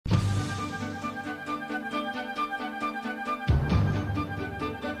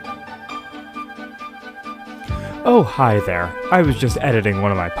Oh, hi there. I was just editing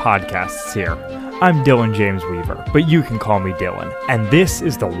one of my podcasts here. I'm Dylan James Weaver, but you can call me Dylan, and this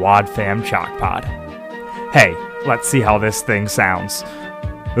is the Wad Fam Chalk Pod. Hey, let's see how this thing sounds.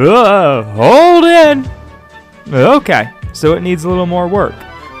 Hold in! Okay, so it needs a little more work,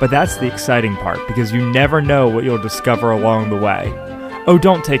 but that's the exciting part, because you never know what you'll discover along the way. Oh,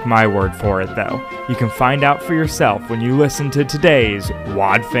 don't take my word for it, though. You can find out for yourself when you listen to today's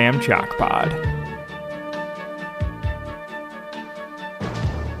Wad Fam Chalk Pod.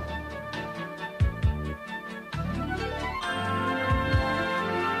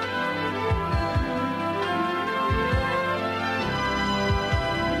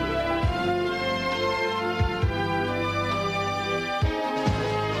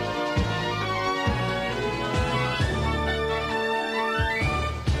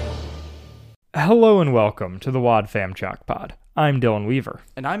 Hello and welcome to the Wad Fam Chalk Pod. I'm Dylan Weaver.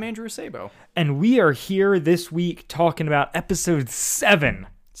 And I'm Andrew Sabo. And we are here this week talking about episode 7.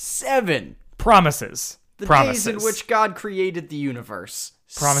 7. Promises. The Promises. days in which God created the universe.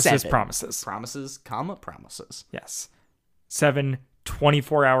 Promises, 7. promises. Promises, comma, promises. Yes. 7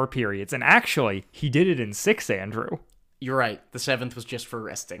 24-hour periods. And actually, he did it in 6, Andrew. You're right. The 7th was just for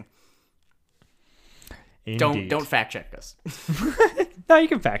resting. Indeed. Don't fact check us. No, you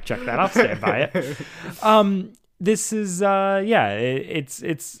can fact check that. I'll stand by it. This is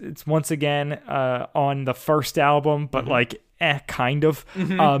it's once again on the first album, but kind of.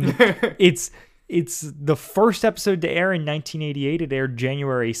 It's the first episode to air in 1988. It aired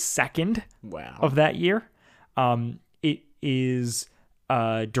January 2nd of that year. It is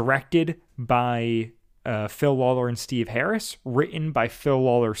directed by Phil Lollar and Steve Harris, written by Phil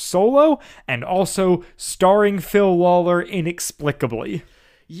Lollar solo, and also starring Phil Lollar inexplicably.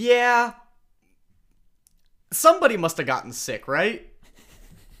 Yeah. Somebody must have gotten sick, right?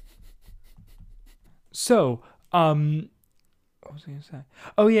 So, what was I going to say?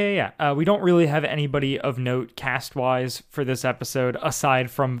 Oh, yeah. We don't really have anybody of note cast-wise for this episode, aside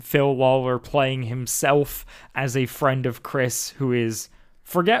from Phil Lollar playing himself as a friend of Chris who is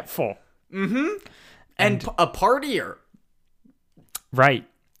forgetful. Mm-hmm. And a partier. Right.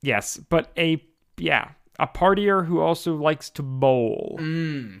 Yes. But a partier who also likes to bowl.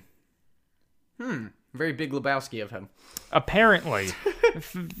 Very Big Lebowski of him. Apparently.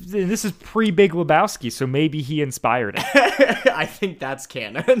 This is pre-Big Lebowski, so maybe he inspired it. I think that's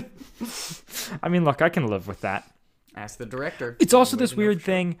canon. I mean, look, I can live with that. Ask the director. It's also this weird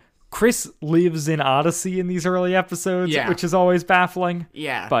thing. Chris lives in Odyssey in these early episodes, which is always baffling.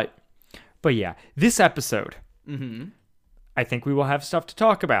 Yeah. But yeah, this episode, I think we will have stuff to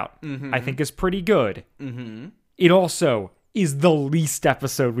talk about. I think is pretty good. It also is the least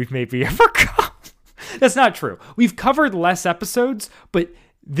episode we've maybe ever covered. That's not true. We've covered less episodes, but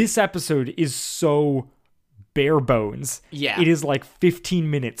this episode is so bare bones. Yeah. It is like 15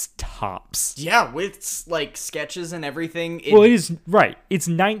 minutes tops. Yeah, with like sketches and everything. It is, right. It's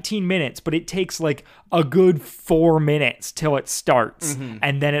 19 minutes, but it takes like a good 4 minutes till it starts.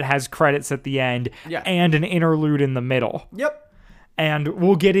 And then it has credits at the end and an interlude in the middle. Yep. And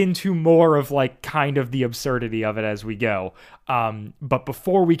we'll get into more of like kind of the absurdity of it as we go. But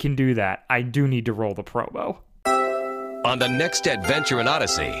before we can do that, I do need to roll the promo. On the next adventure in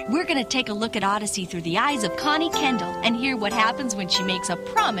Odyssey, we're going to take a look at Odyssey through the eyes of Connie Kendall and hear what happens when she makes a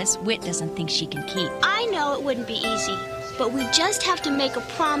promise Whit doesn't think she can keep. I know it wouldn't be easy, but we just have to make a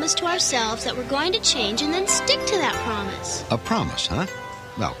promise to ourselves that we're going to change and then stick to that promise. A promise, huh?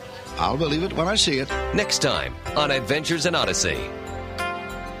 Well, I'll believe it when I see it. Next time on Adventures in Odyssey.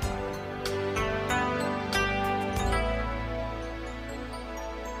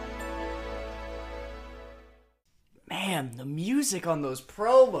 Man, the music on those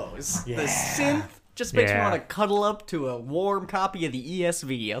promos. Yeah. The synth just makes me want to cuddle up to a warm copy of the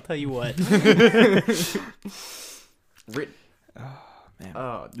ESV. I'll tell you what. Man.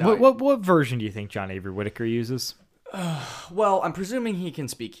 Oh, no. What version do you think John Avery Whittaker uses? Well, I'm presuming he can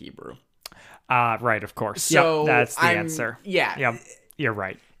speak Hebrew. Right, of course. So that's the answer. Yeah. Yep, you're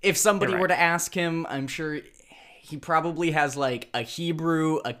right. If somebody were to ask him, I'm sure he probably has like a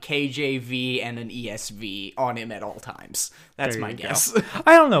Hebrew, a KJV, and an ESV on him at all times. That's my guess.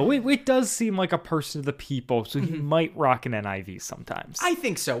 I don't know. It does seem like a person of the people, so he might rock an NIV sometimes. I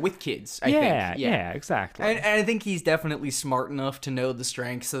think so, with kids, I think. Yeah, exactly. And I think he's definitely smart enough to know the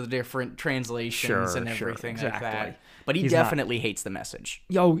strengths of the different translations and everything like that. But he's definitely hates the message.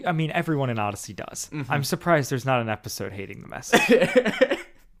 I mean, everyone in Odyssey does. I'm surprised there's not an episode hating the message.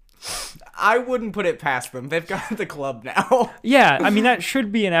 I wouldn't put it past them. They've got the club now. Yeah, I mean, that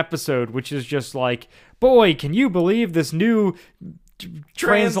should be an episode which is just like, boy, can you believe this new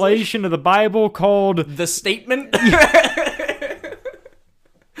translation of the Bible called The Statement.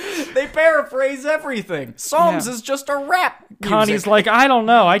 They paraphrase everything. Psalms Yeah. is just a rap music. Connie's like, I don't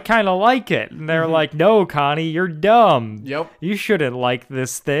know, I kind of like it. And they're like, no, Connie, you're dumb. Yep. You shouldn't like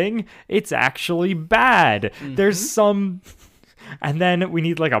this thing. It's actually bad. There's some... And then we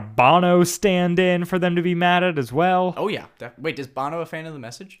need like a Bono stand-in for them to be mad at as well. Oh yeah. Wait, is Bono a fan of The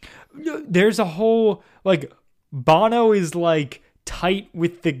Message? There's a whole, like, Bono is like tight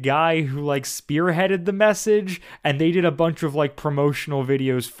with the guy who like spearheaded The Message, and they did a bunch of like promotional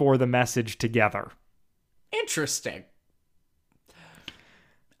videos for The Message together. Interesting.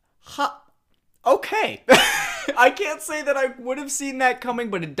 Okay. I can't say that I would have seen that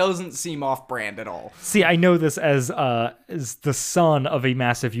coming, but it doesn't seem off-brand at all. See, I know this as the son of a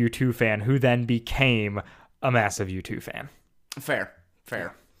massive U2 fan who then became a massive U2 fan. Fair.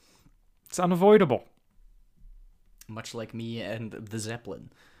 It's unavoidable. Much like me and the Zeppelin.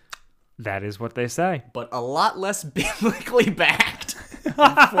 That is what they say. But a lot less biblically backed,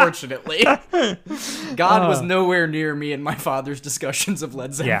 unfortunately. God was nowhere near me in my father's discussions of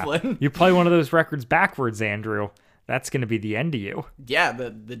Led Yeah. Zeppelin. You play one of those records backwards, Andrew. That's going to be the end of you. Yeah, the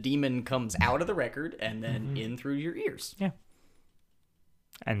demon comes out of the record and then in through your ears. Yeah.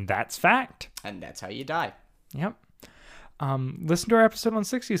 And that's fact. And that's how you die. Yep. Listen to our episode on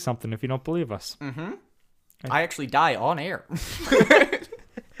 60-something if you don't believe us. I actually die on air.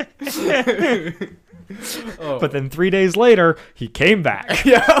 But then 3 days later, he came back.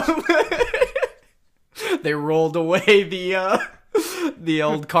 They rolled away the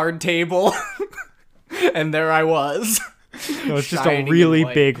old card table, and there I was. No, it's just Shining a in really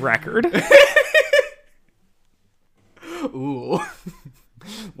light. big record. Ooh.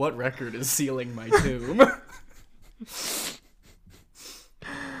 What record is sealing my tomb?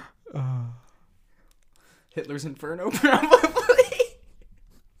 Hitler's Inferno, probably.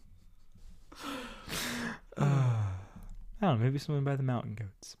 I don't know, maybe something by the Mountain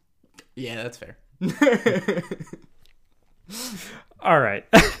Goats. Yeah, that's fair. All right.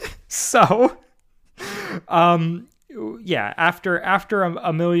 So, yeah, after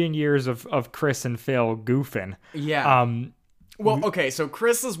a million years of Chris and Phil goofing, Yeah. Well, okay, so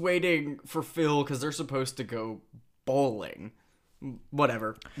Chris is waiting for Phil because they're supposed to go bowling.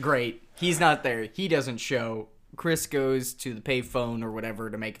 Whatever. Great. He's not there. He doesn't show. Chris goes to the payphone or whatever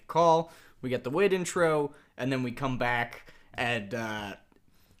to make a call. We get the Wit intro, and then we come back, and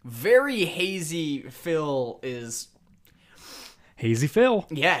very hazy Phil is... Hazy Phil.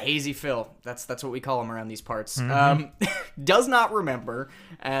 Yeah, Hazy Phil. That's what we call him around these parts. Does not remember,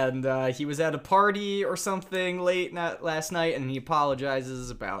 and he was at a party or something late last night, and he apologizes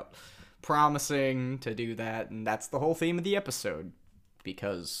about promising to do that, and that's the whole theme of the episode,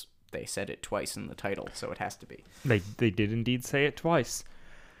 because they said it twice in the title, so it has to be. They did indeed say it twice.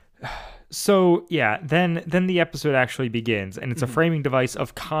 So, yeah, then the episode actually begins, and it's a framing device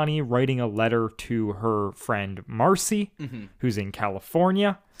of Connie writing a letter to her friend Marcy, who's in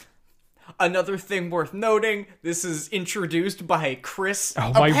California. Another thing worth noting, this is introduced by Chris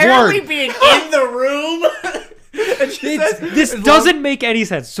Oh, my apparently word. being in the room. And she says, This doesn't make any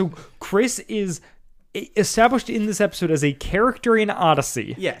sense. So, Chris is established in this episode as a character in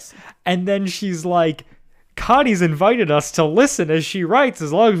Odyssey. Yes. And then she's like, Connie's invited us to listen as she writes,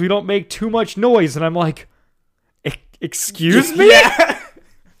 as long as we don't make too much noise. And I'm like, excuse me? Yeah.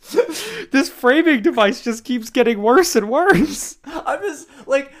 This framing device just keeps getting worse and worse. I'm just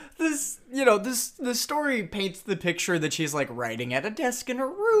like this, the story paints the picture that she's like writing at a desk in her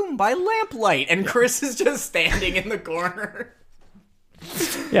room by lamplight, and Chris is just standing in the corner.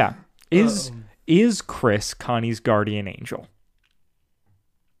 Yeah. Is Chris Connie's guardian angel?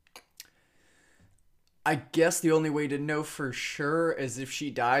 I guess the only way to know for sure is if she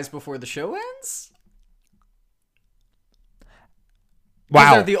dies before the show ends.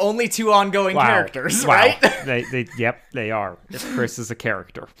 Wow. They're the only two ongoing characters, right? Yep, they are. If Chris is a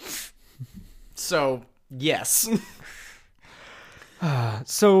character. So, yes.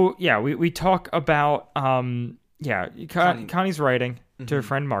 So, yeah, we talk about, Connie's writing to her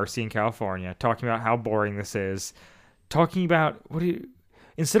friend Marcy in California, talking about how boring this is, talking about,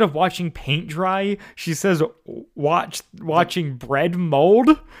 instead of watching paint dry, she says watching bread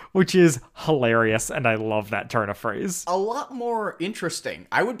mold, which is hilarious, and I love that turn of phrase. A lot more interesting.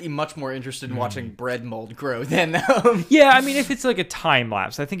 I would be much more interested in watching bread mold grow than... Yeah, I mean, if it's like a time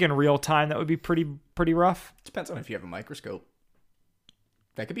lapse, I think in real time that would be pretty rough. Depends on if you have a microscope.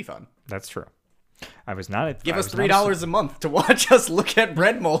 That could be fun. That's true. I was not... Give us $3 a month to watch us look at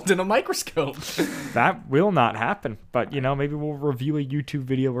bread mold in a microscope. That will not happen. But, maybe we'll review a YouTube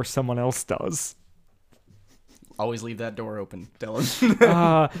video where someone else does. Always leave that door open,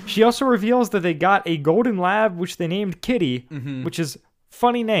 Dylan. She also reveals that they got a golden lab, which they named Kitty, which is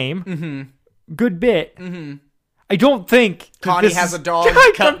funny name, good bit. I don't think that Connie this has is- a dog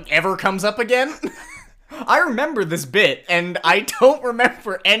ever comes up again. I remember this bit, and I don't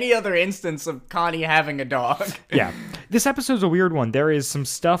remember any other instance of Connie having a dog. Yeah, this episode's a weird one. There is some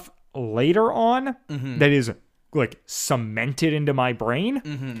stuff later on that is like cemented into my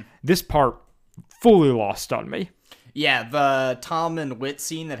brain. This part fully lost on me. Yeah, the Tom and Whit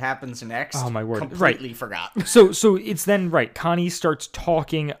scene that happens next. Oh, my word. Completely forgot. So it's then right. Connie starts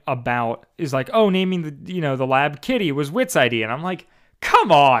talking about is like, oh, naming the lab Kitty was Whit's idea, and I'm like,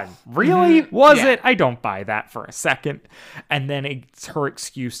 come on, really? Was Yeah. it? I don't buy that for a second. And then it's her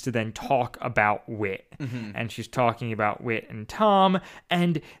excuse to then talk about Whit, and she's talking about Whit and Tom,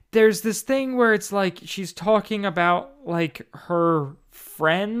 and there's this thing where it's like she's talking about like her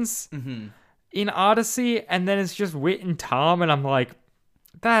friends in Odyssey, and then it's just Whit and Tom, and I'm like,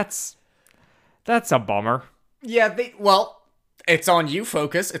 that's a bummer. Yeah, it's on you,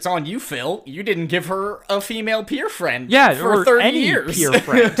 Focus. It's on you, Phil. You didn't give her a female peer friend. Yeah, for or 30 any years. peer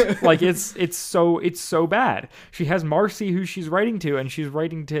friend. Like it's so bad. She has Marcy, who she's writing to, and she's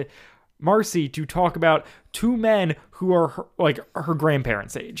writing to Marcy to talk about two men who are her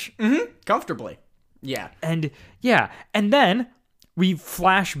grandparents' age. Comfortably. Yeah. And then we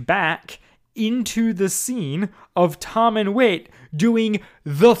flash back into the scene of Tom and Whit doing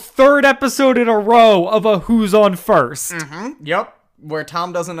the third episode in a row of a Who's on First. Yep. Where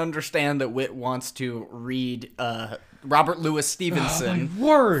Tom doesn't understand that Whit wants to read Robert Louis Stevenson,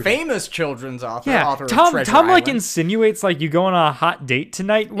 Word. famous children's author. Yeah, author of Tom Treasure like Island. insinuates like you going on a hot date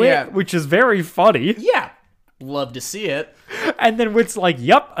tonight, Whit, Yeah. which is very funny. Yeah. Love to see it. And then Whit's like,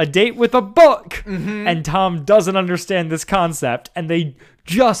 "Yup, a date with a book." And Tom doesn't understand this concept, and they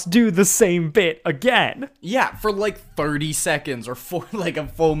just do the same bit again. Yeah, for like 30 seconds or for like a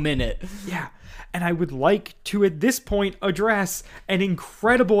full minute. Yeah. And I would like to at this point address an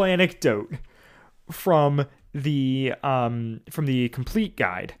incredible anecdote from the complete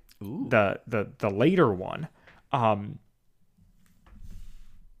guide. Ooh. The later one.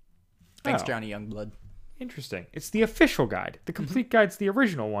 Thanks, Oh. Johnny Youngblood. Interesting. It's the official guide. The complete guide's the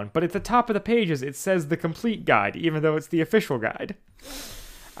original one, but at the top of the pages it says the complete guide, even though it's the official guide.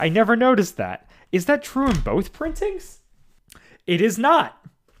 I never noticed that. Is that true in both printings? It is not.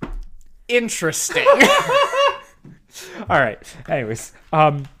 Interesting. All right. Anyways,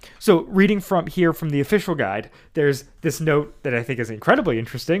 so reading from the official guide, there's this note that I think is incredibly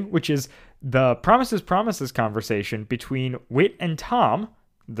interesting, which is the promises conversation between Whit and Tom,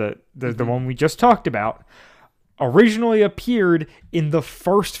 the one we just talked about, originally appeared in the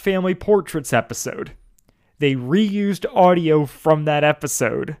first Family Portraits episode. They reused audio from that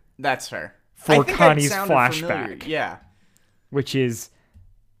episode That's fair. for I think that Connie's sounded flashback, familiar. Yeah. which is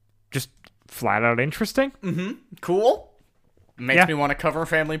just flat out interesting. Cool. Makes Yeah. me want to cover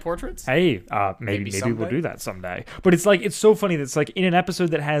Family Portraits. Hey, maybe we'll someday. do that someday. But it's so funny that it's like in an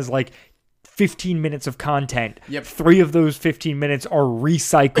episode that has like 15 minutes of content, Yep. 3 of those 15 minutes are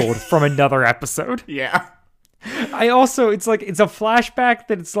recycled from another episode. Yeah. It's like it's a flashback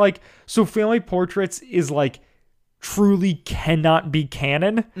that it's like, so Family Portraits is like truly cannot be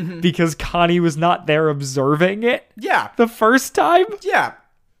canon because Connie was not there observing it Yeah. the first time. Yeah.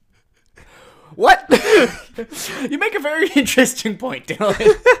 What? You make a very interesting point,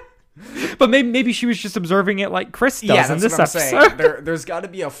 Dylan. But maybe she was just observing it like Chris does Yeah, in that's this what I'm episode. saying. There's got to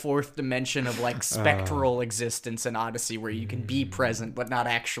be a fourth dimension of like spectral existence in Odyssey where you can be present but not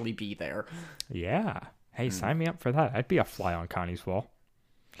actually be there. Yeah. Hey, sign me up for that. I'd be a fly on Connie's wall.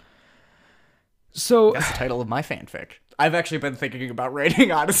 So That's the title of my fanfic. I've actually been thinking about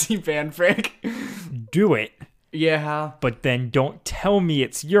writing Odyssey fanfic. do it, Yeah. but then don't tell me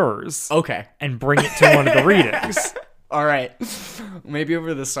it's yours Okay. and bring it to one of the readings. All right. Maybe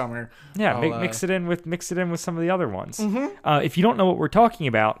over the summer. Yeah, I'll, mix it in with some of the other ones. If you don't know what we're talking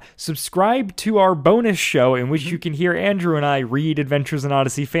about, subscribe to our bonus show in which you can hear Andrew and I read Adventures in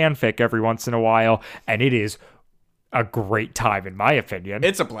Odyssey fanfic every once in a while, and it is a great time in my opinion.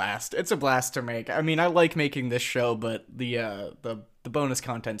 It's a blast. It's a blast to make. I mean, I like making this show, but the bonus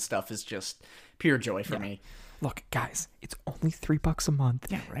content stuff is just pure joy for me. Look, guys, it's only $3 a month.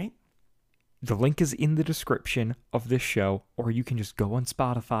 Yeah, right? The link is in the description of this show, or you can just go on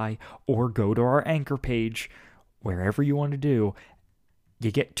Spotify or go to our Anchor page, wherever you want to do.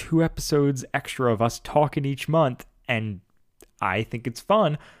 You get 2 episodes extra of us talking each month, and I think it's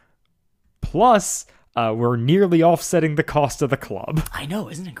fun. Plus, we're nearly offsetting the cost of the club. I know,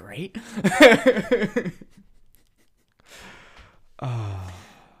 isn't it great?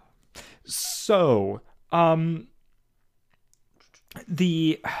 So, So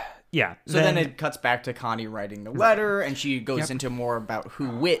then it cuts back to Connie writing the letter, and she goes into more about who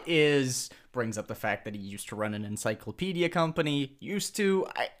Whit is, brings up the fact that he used to run an encyclopedia company.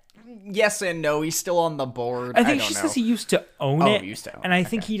 Yes and no, he's still on the board. I think don't she know. says he used to own it. Used to own and I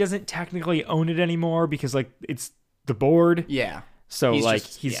think he doesn't technically own it anymore because, like, it's the board. Yeah. So,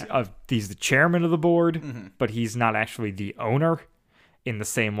 He's he's the chairman of the board, but he's not actually the owner in the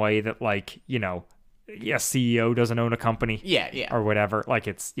same way that, like, you know, a CEO doesn't own a company. Yeah. Or whatever. Like,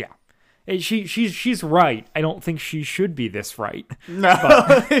 it's, yeah. She's right. I don't think she should be this right. No.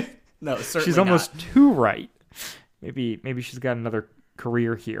 No, certainly She's almost too right. Maybe she's got another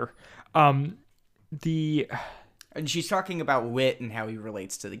career here. And she's talking about Whit and how he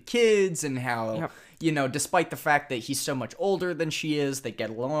relates to the kids and how, you know, despite the fact that he's so much older than she is, they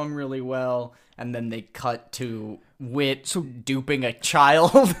get along really well. And then they cut to Whit duping a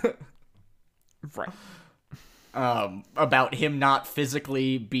child. Right. About him not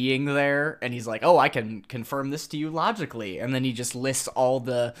physically being there, and he's like, "Oh, I can confirm this to you logically," and then he just lists all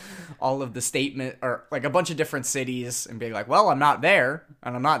of the statement, or like a bunch of different cities, and being like, "Well, I'm not there,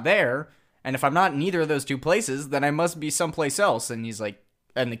 and I'm not there, and if I'm not in either of those two places, then I must be someplace else." And he's like,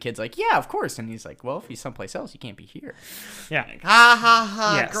 and the kid's like, "Yeah, of course," and he's like, "Well, if he's someplace else, he can't be here." Yeah. Like, ha ha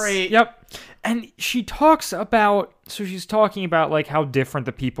ha! Yes. Great. Yep. And she talks about, so she's talking about like how different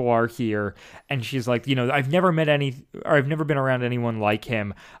the people are here, and she's like, you know, I've never been around anyone like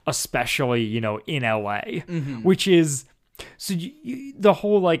him, especially, you know, in LA, which is, so the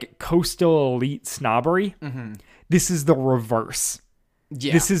whole like coastal elite snobbery. This is the reverse.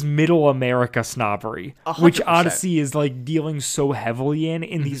 Yeah. This is middle America snobbery, 100%. which Odyssey is like dealing so heavily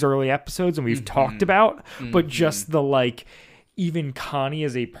in these early episodes, and we've talked about, but just the like, even Connie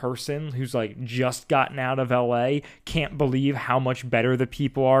as a person who's like just gotten out of LA can't believe how much better the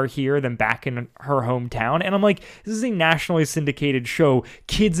people are here than back in her hometown. And I'm like, this is a nationally syndicated show.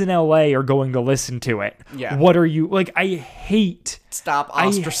 Kids in LA are going to listen to it. Yeah. What are you like? I hate. Stop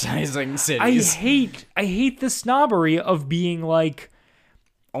ostracizing cities. I hate the snobbery of being like,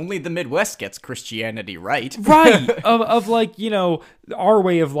 only the Midwest gets Christianity right. Right. of like, you know, our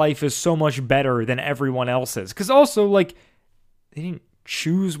way of life is so much better than everyone else's. Because also, like, they didn't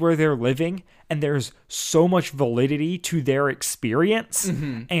choose where they're living, and there's so much validity to their experience.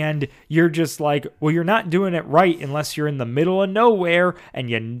 And you're just like, well, you're not doing it right unless you're in the middle of nowhere,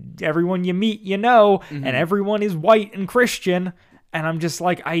 and everyone you meet, you know, and everyone is white and Christian. And I'm just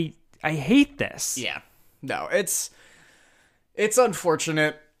like, I hate this. Yeah. No, it's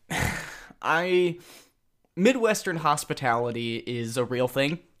unfortunate. Midwestern hospitality is a real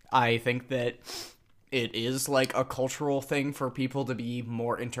thing. I think that it is like a cultural thing for people to be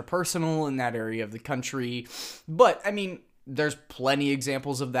more interpersonal in that area of the country. But, I mean, there's plenty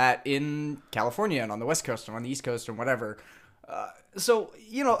examples of that in California and on the West Coast and on the East Coast and whatever. So,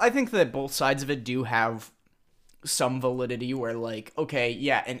 you know, I think that both sides of it do have some validity where, like, okay,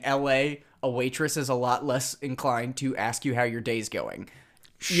 yeah, in LA, a waitress is a lot less inclined to ask you how your day's going,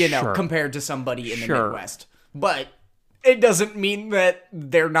 you know, compared to somebody in the Midwest. But it doesn't mean that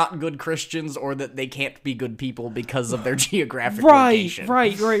they're not good Christians or that they can't be good people because of their geographic location.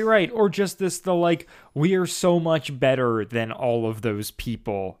 Right. Or just the like, we are so much better than all of those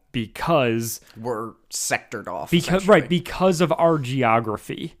people because we're sectored off. Because of our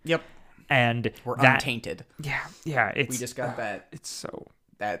geography. Yep. And we're untainted. Yeah. We just got that. It's so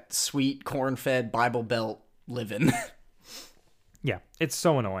that sweet corn-fed Bible Belt living. Yeah, it's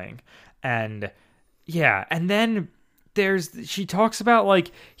so annoying. And yeah, and then she talks about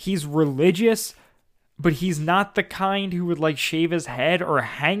like he's religious, but he's not the kind who would like shave his head or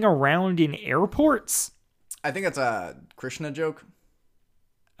hang around in airports. I think that's a Krishna joke.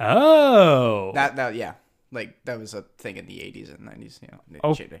 Oh. That yeah. Like that was a thing in the 80s and 90s, you know, they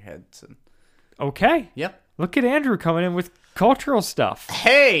shaved their heads and okay. Yep. Look at Andrew coming in with cultural stuff.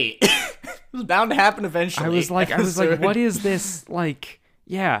 Hey, it was bound to happen eventually. I was like, what is this? Like,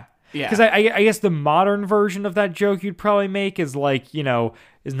 yeah. Yeah. Because I guess the modern version of that joke you'd probably make is like, you know,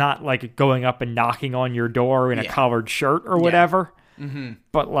 is not like going up and knocking on your door in a collared shirt or whatever. Mm-hmm.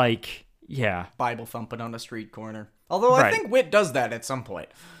 But like, yeah. Bible thumping on a street corner. Although I think Whit does that at some point.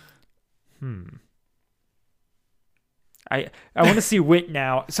 I want to see Whit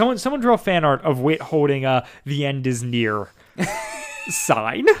now. Someone draw fan art of Whit holding "The end is near"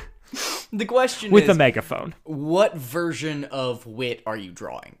 sign. The question with is, a megaphone. What version of Whit are you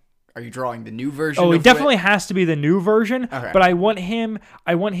drawing? Are you drawing the new version? Oh, it definitely has to be the new version. Okay. But I want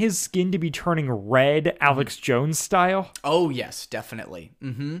his skin to be turning red, Alex Jones style. Oh yes, definitely.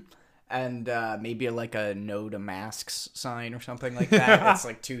 Mm-hmm. And maybe like a no to masks sign or something like that. It's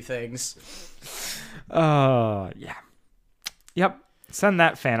like 2 things. Yeah. Yep. Send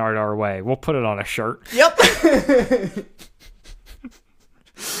that fan art our way. We'll put it on a shirt. Yep.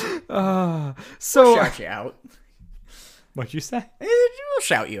 So Shout you out. what'd you say? We'll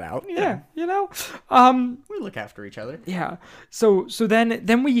shout you out. Yeah, you know. We look after each other. Yeah. So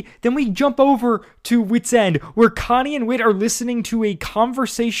then we jump over to Wit's End, where Connie and Wit are listening to a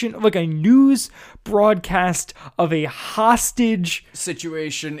conversation, like a news broadcast of a hostage.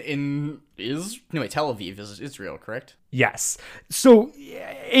 Situation in Tel Aviv is Israel, correct? Yes. So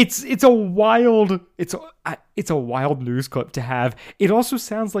it's a wild news clip to have. It also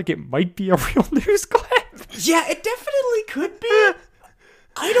sounds like it might be a real news clip. Yeah, it definitely could be.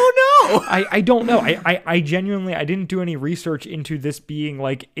 I don't know. I don't know. I genuinely, I didn't do any research into this being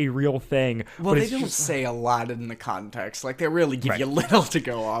like a real thing. Well, but they it's don't just, say a lot in the context. Like, they really give you little to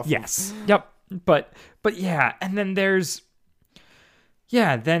go off. yes. Yep. But yeah. And then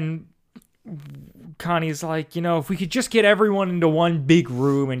then Connie's like, if we could just get everyone into one big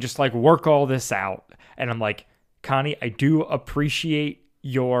room and just like work all this out. And I'm like, Connie, I do appreciate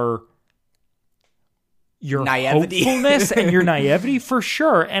your naivety. hopefulness and your naivety for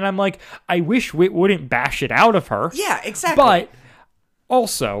sure. And I'm like, I wish Wit wouldn't bash it out of her. Yeah, exactly. But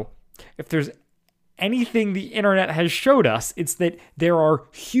also, if there's anything the internet has showed us, it's that there are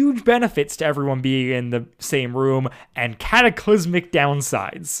huge benefits to everyone being in the same room and cataclysmic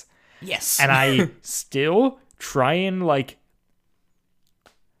downsides. Yes. And I still try and like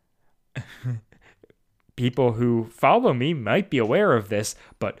people who follow me might be aware of this,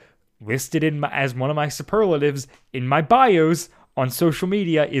 but listed as one of my superlatives in my bios on social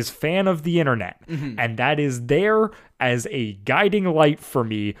media is fan of the internet. Mm-hmm. And that is there as a guiding light for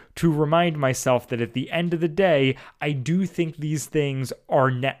me to remind myself that at the end of the day, I do think these things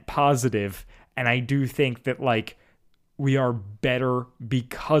are net positive. And I do think that like we are better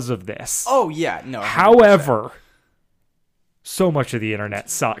because of this. Oh, yeah. No. 100%. However, so much of the internet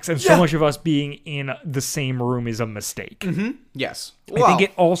sucks, and so much of us being in the same room is a mistake. Mm-hmm. Yes. I think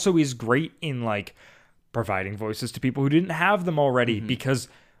it also is great in like providing voices to people who didn't have them already, because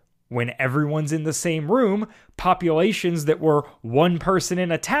when everyone's in the same room, populations that were one person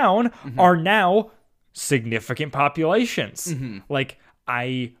in a town are now significant populations. Like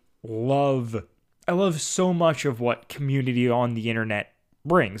I love so much of what community on the internet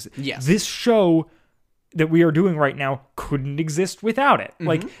brings. Yes. This show that we are doing right now couldn't exist without it.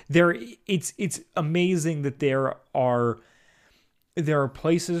 Like it's amazing that there are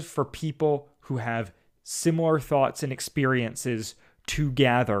places for people who have similar thoughts and experiences to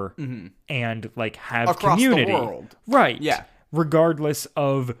gather and like have across community. the world. Right. Yeah. Regardless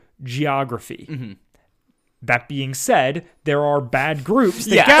of geography. That being said, there are bad groups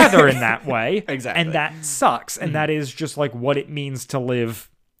that gather in that way. Exactly. And that sucks. And that is just like what it means to live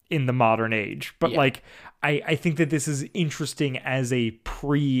in the modern age. But like, I think that this is interesting as a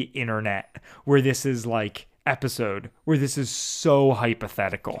pre-internet, where this is like episode, where this is so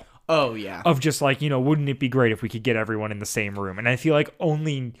hypothetical. Oh, yeah. Of just like, wouldn't it be great if we could get everyone in the same room? And I feel like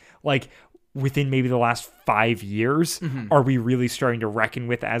only like within maybe the last 5 years are we really starting to reckon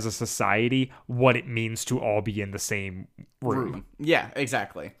with as a society what it means to all be in the same room. Yeah,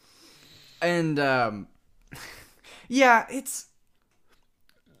 exactly. And yeah, it's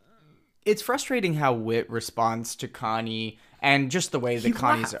frustrating how Wit responds to Connie and just the way that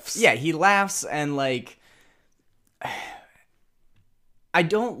Connie's laughs. Yeah, he laughs, and like I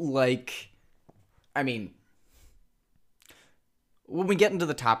don't like, I mean, when we get into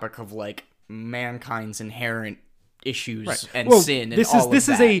the topic of like mankind's inherent issues and sin and this all is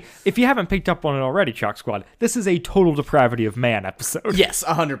of that. if you haven't picked up on it already, Chalk Squad, this is a total depravity of man episode. Yes,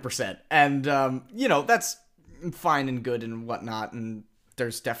 100%. And that's fine and good and whatnot, and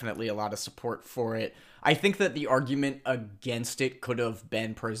there's definitely a lot of support for it. I think that the argument against it could have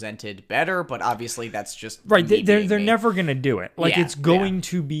been presented better, but obviously that's just Right, me they're being me. never going to do it. Like, Yeah, it's going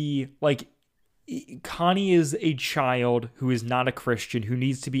to be, like, Connie is a child who is not a Christian, who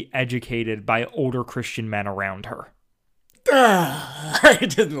needs to be educated by older Christian men around her. I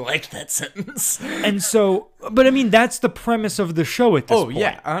didn't like that sentence. And so, but I mean, that's the premise of the show at this point. Oh,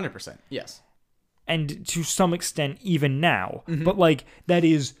 yeah, 100%. Yes. And to some extent, even now. But, like, that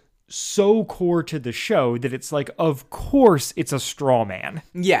is so core to the show that it's like, of course it's a straw man.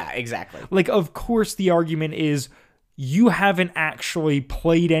 Yeah, exactly. Like, of course the argument is you haven't actually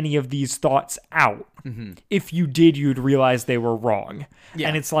played any of these thoughts out. If you did, you'd realize they were wrong. Yeah.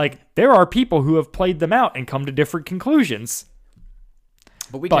 And it's like, there are people who have played them out and come to different conclusions.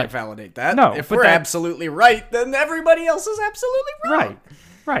 But we can't validate that. No, if but we're that- absolutely right, then everybody else is absolutely wrong. Right.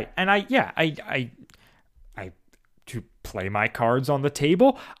 Right. And I to play my cards on the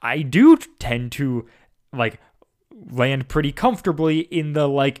table, I do tend to like land pretty comfortably in the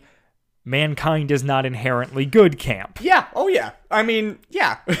like mankind is not inherently good camp. Yeah. Oh yeah. I mean,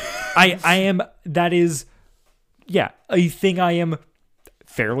 yeah. I am, that is, yeah, a thing I am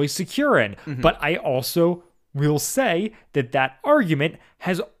fairly secure in. But I also will say that that argument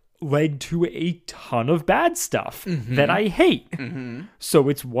has led to a ton of bad stuff that I hate. So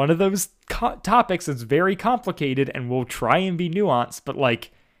it's one of those topics that's very complicated and will try and be nuanced, but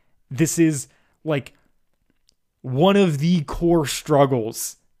like this is like one of the core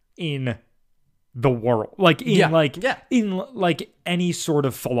struggles in the world, like in in like any sort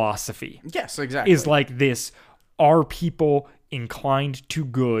of philosophy. Yes, exactly. Is like this: are people inclined to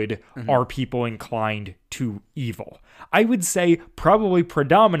good? Are people inclined to evil? I would say probably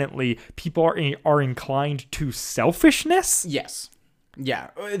predominantly people are inclined to selfishness. Yes.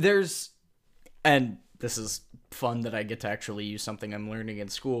 Yeah. And this is fun that I get to actually use something I'm learning in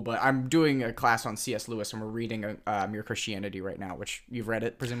school, but I'm doing a class on C.S. Lewis, and we're reading Mere Christianity right now, which you've read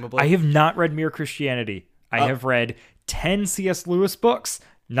it, presumably? I have not read Mere Christianity. I have read 10 C.S. Lewis books.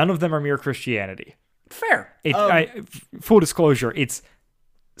 None of them are Mere Christianity. Fair. Full disclosure, it's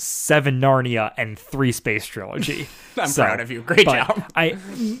 7 Narnia and 3 Space Trilogy. I'm proud of you. Great job.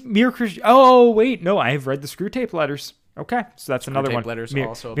 Mere Christianity. Oh, wait. No, I have read the Screwtape Letters. Okay, so that's another one. Letters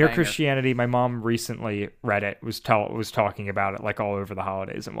also a Mere banger. Christianity. My mom recently read it. Was talking about it like all over the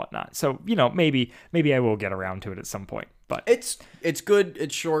holidays and whatnot. So maybe I will get around to it at some point. But it's good.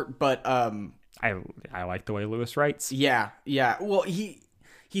 It's short, but I like the way Lewis writes. Yeah. Well, he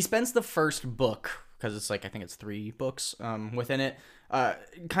spends the first book, because it's like I think it's 3 books within it,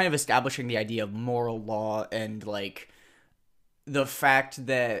 kind of establishing the idea of moral law and like the fact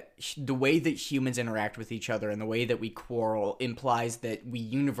that the way that humans interact with each other and the way that we quarrel implies that we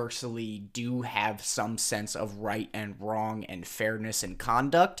universally do have some sense of right and wrong and fairness in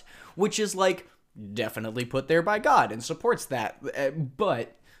conduct, which is like definitely put there by God and supports that.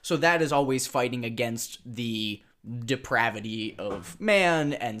 But so that is always fighting against the depravity of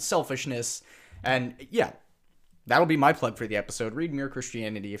man and selfishness. And yeah, that'll be my plug for the episode. Read Mere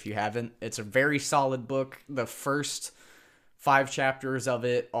Christianity if you haven't. It's a very solid book. The first 5 chapters of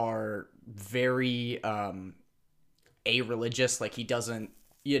it are very a-religious. Like he doesn't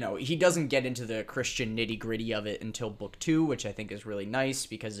get into the Christian nitty-gritty of it until book 2, which I think is really nice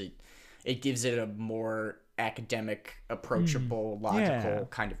because it gives it a more academic, approachable, logical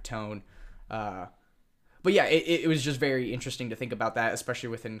kind of tone. But yeah, it was just very interesting to think about that, especially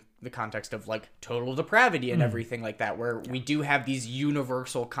within the context of like total depravity and everything like that, where we do have these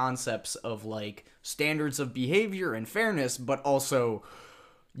universal concepts of like standards of behavior and fairness, but also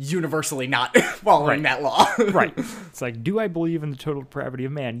universally not following that law. Right. It's like, do I believe in the total depravity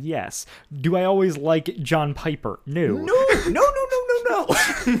of man? Yes. Do I always like John Piper? No. No.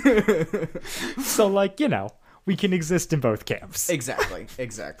 So like, we can exist in both camps. Exactly.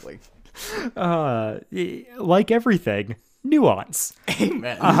 Like everything, nuance.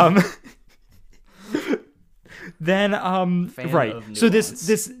 Amen. Then right. of So nuance.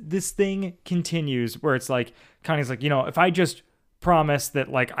 this thing continues where it's like Connie's like, if I just promise that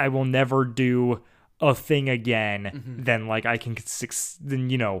like I will never do a thing again, then like I can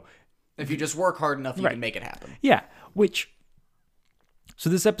then if you just work hard enough, you can make it happen. Yeah, so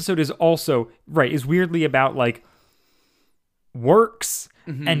this episode is also is weirdly about like works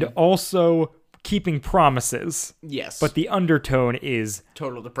and also keeping promises. Yes. But the undertone is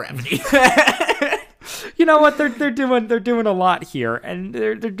Total depravity. you know what, they're doing a lot here, and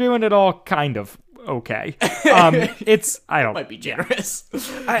they're doing it all kind of okay. Might be generous.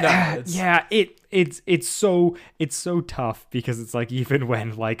 It's so tough because it's like even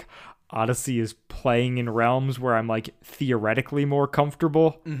when like Odyssey is playing in realms where I'm like theoretically more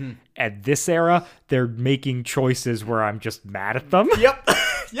comfortable at this era, they're making choices where I'm just mad at them. Yep.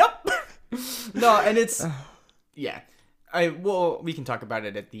 No, and it's yeah. We can talk about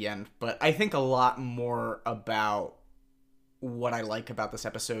it at the end, but I think a lot more about what I like about this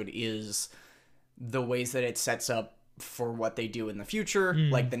episode is the ways that it sets up for what they do in the future,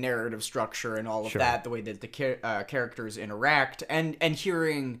 like the narrative structure and all of that, the way that the characters interact, and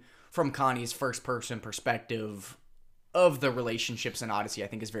hearing from Connie's first-person perspective of the relationships in Odyssey, I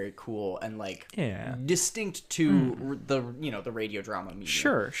think is very cool and like distinct to the the radio drama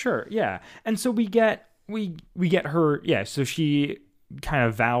medium. Sure, yeah. And so we get her, so she kind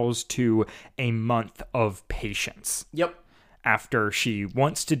of vows to a month of patience. Yep. After she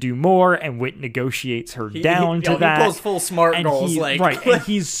wants to do more, and Whit negotiates her down to that. He pulls full smart goals, and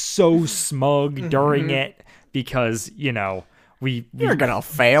he's so smug during it because You're gonna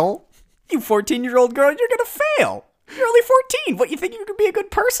fail. You 14-year-old girl, you're gonna fail. You're only 14. What, you think you can be a good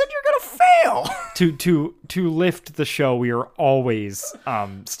person? You're gonna fail. To lift the show, we are always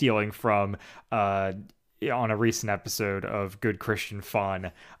stealing from on a recent episode of Good Christian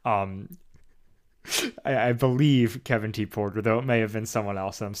Fun. I believe Kevin T. Porter, though it may have been someone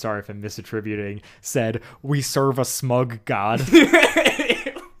else, and I'm sorry if I'm misattributing, said, "We serve a smug God."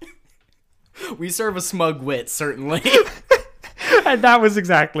 We serve a smug wit, certainly. And that was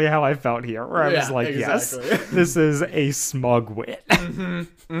exactly how I felt here, where I was like, exactly. yes, this is a smug wit.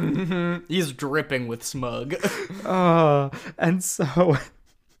 He's dripping with smug. And so...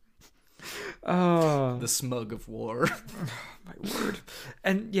 the smug of war. My word.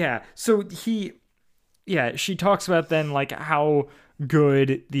 And yeah, so she talks about then, like, how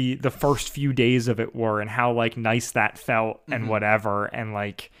good the first few days of it were and how, like, nice that felt and whatever, and,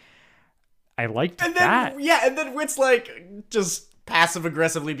 like, I liked and that. Then, and then Wit's, like, just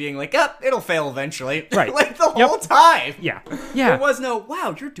passive-aggressively being like, it'll fail eventually. Right. Like, the whole time. Yeah. There was no,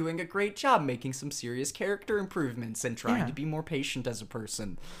 wow, you're doing a great job making some serious character improvements and trying to be more patient as a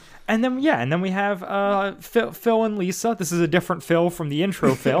person. And then we have Phil and Lisa. This is a different Phil from the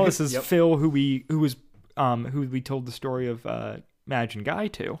intro Phil. This is Phil who we told the story of Madge and Guy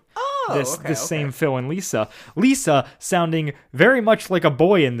to. Oh, this same Phil and Lisa. Lisa sounding very much like a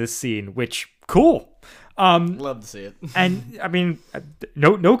boy in this scene, which cool. Love to see it. And I mean,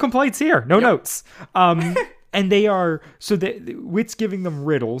 no complaints here, no notes. And they are Wit's giving them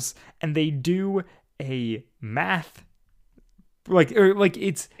riddles, and they do a math.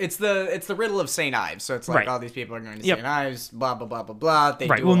 It's the riddle of St. Ives. So it's like all these people are going to St. Ives, blah blah blah blah blah. They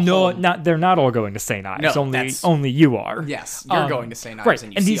do they're not all going to St. Ives. Only you are. Yes, you're going to St. Ives, right?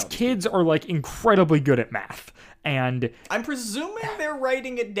 and these kids are like incredibly good at math, and I'm presuming they're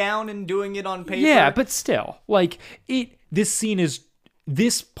writing it down and doing it on paper. Yeah, but still, like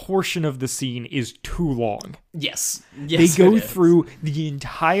this portion of the scene is too long. Yes, they go through the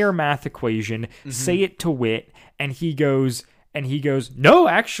entire math equation, say it to Wit, and he goes, no,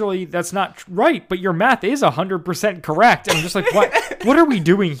 actually, that's not right, but your math is 100% correct. And I'm just like, what are we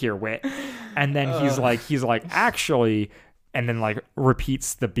doing here, Wit? And then he's like, actually, and then like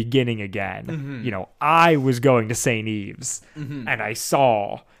repeats the beginning again. You know, I was going to St. Ives and I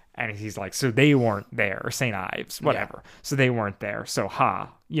saw, and he's like, so they weren't there, St. Ives, whatever. Yeah. So they weren't there. So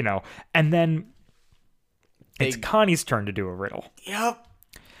you know, and then it's Connie's turn to do a riddle. Yep.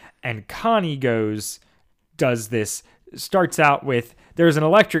 And Connie starts out with, there's an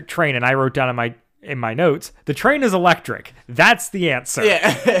electric train, and I wrote down in my notes, the train is electric. That's the answer.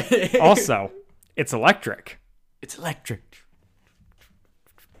 Yeah. Also, it's electric. It's electric.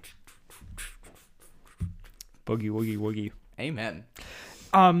 Boogie woogie woogie. Amen.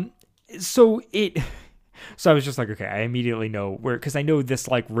 So I was just like, okay, I immediately know where, because I know this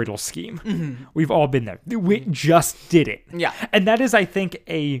like riddle scheme. We've all been there. We just did it. Yeah. And that is, I think,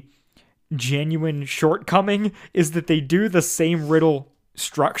 a genuine shortcoming, is that they do the same riddle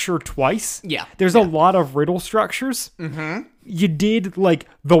structure twice. Yeah. There's a lot of riddle structures. You did like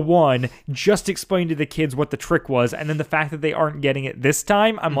the one, just explain to the kids what the trick was, and then the fact that they aren't getting it this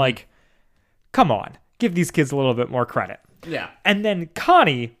time, I'm like, come on, give these kids a little bit more credit. Yeah. And then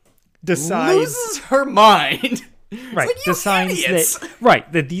Connie decides, loses her mind. Right. Like, decides idiots.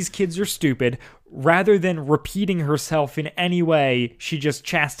 that these kids are stupid. Rather than repeating herself in any way, she just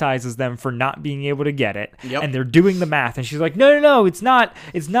chastises them for not being able to get it. Yep. And they're doing the math, and she's like, no, it's not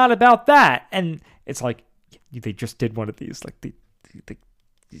about that. And it's like, they just did one of these. Like,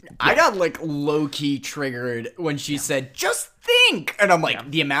 I got like low-key triggered when she said, just think. And I'm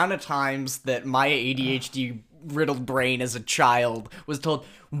like, the amount of times that my ADHD riddled brain as a child was told,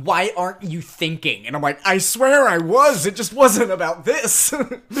 why aren't you thinking? And I'm like, I swear I was. It just wasn't about this.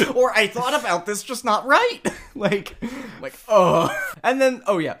 Or I thought about this, just not right. like, And then,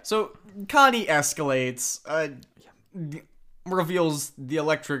 so Connie escalates, reveals the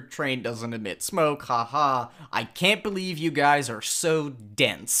electric train doesn't emit smoke, haha. I can't believe you guys are so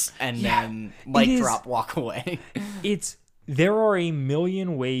dense. And then mic drop, walk away. There are a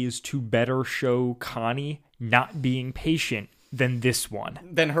million ways to better show Connie not being patient than this one.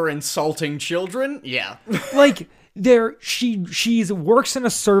 Than her insulting children? Yeah. Like, she works in a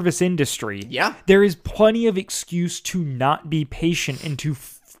service industry. Yeah. There is plenty of excuse to not be patient and to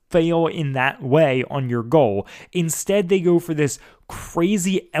fail in that way on your goal. Instead, they go for this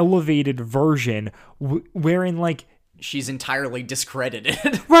crazy elevated version wherein, like, she's entirely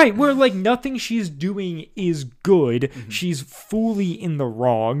discredited. Right, where like nothing she's doing is good. She's fully in the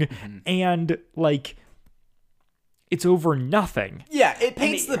wrong. And like, it's over nothing. Yeah, it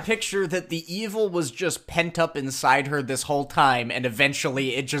paints the picture that the evil was just pent up inside her this whole time, and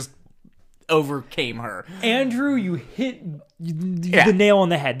eventually it just overcame her. Andrew, you hit the nail on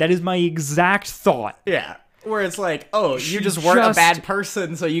the head. That is my exact thought. Yeah. Where it's like, oh, She you just weren't a just- bad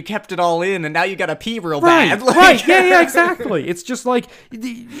person, so you kept it all in, and now you gotta pee real Right, bad. Like, right, yeah, exactly. It's just like,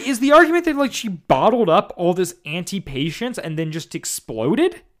 is the argument that like she bottled up all this anti-patience and then just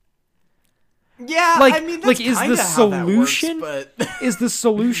exploded? Yeah, Like, I mean, that's is kinda the how that works, solution but... is the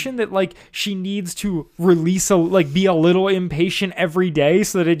solution that like she needs to release be a little impatient every day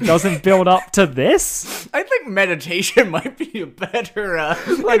so that it doesn't build up to this? I think meditation might be a better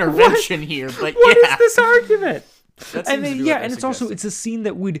intervention here, but What yeah. is this argument? That seems And to then, be yeah, what and they're it's also suggesting. it's a scene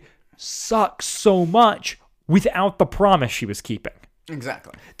that would suck so much without the promise she was keeping.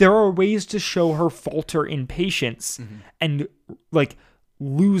 Exactly. There are ways to show her falter in patience and like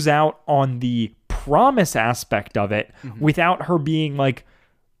lose out on the promise aspect of it without her being like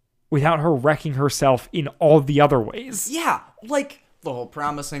without her wrecking herself in all the other ways. Yeah, like the whole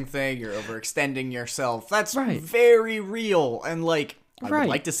promising thing, you're overextending yourself. That's Right. very real, and like I Right. would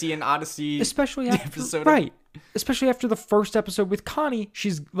like to see an Odyssey Especially after episode. right. Especially after the first episode with Connie,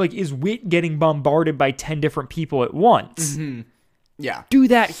 she's like is Wit getting bombarded by 10 different people at once. Yeah. Do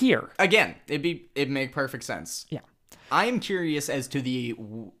that here. Again, it'd make perfect sense. Yeah. I am curious as to the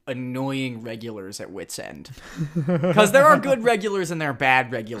annoying regulars at Wit's End. Because there are good regulars and there are bad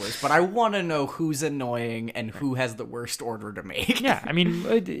regulars, but I want to know who's annoying and who has the worst order to make. Yeah, I mean,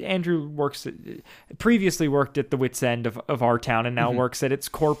 Andrew previously worked at the wit's end of our town, and now works at its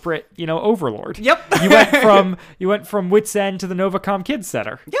corporate, overlord. Yep. You went from wit's end to the Novacom Kids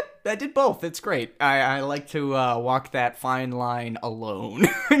Center. Yep, I did both. It's great. I like to walk that fine line alone.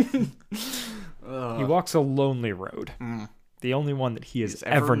 He walks a lonely road, the only one that he has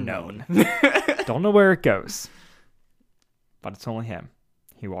ever ever known. Don't know where it goes, but it's only him.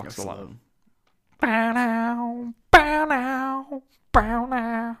 He walks alone. Bow-now, bow-now,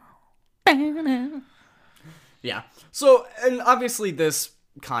 bow-now, bow-now. Yeah. So, and obviously this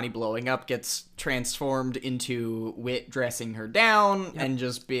Connie blowing up gets transformed into Wit dressing her down and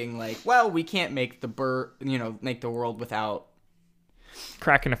just being like, well, we can't make make the world without...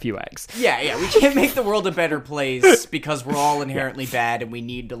 Cracking a few eggs. Yeah, we can't make the world a better place because we're all inherently bad and we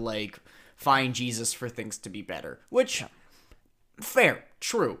need to, find Jesus for things to be better. Which, fair,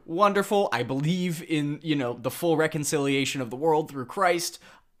 true, wonderful. I believe in, the full reconciliation of the world through Christ.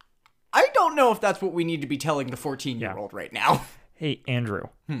 I don't know if that's what we need to be telling the 14-year-old right now. Hey, Andrew,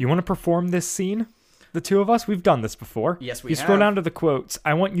 you want to perform this scene? The two of us? We've done this before. Yes, we You scroll have. down to the quotes.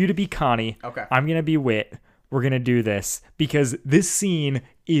 I want you to be Connie. Okay. I'm going to be Wit. We're going to do this because this scene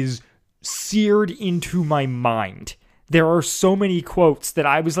is seared into my mind. There are so many quotes that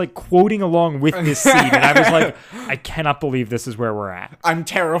I was quoting along with this scene, and I was like, I cannot believe this is where we're at. I'm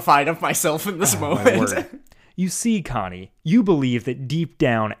terrified of myself in this My moment. word. You see, Connie, you believe that deep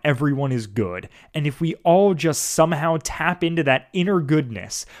down everyone is good, and if we all just somehow tap into that inner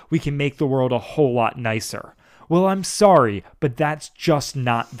goodness, we can make the world a whole lot nicer. Well, I'm sorry, but that's just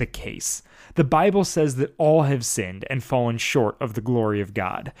not the case. The Bible says that all have sinned and fallen short of the glory of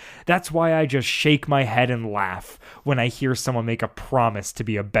God. That's why I just shake my head and laugh when I hear someone make a promise to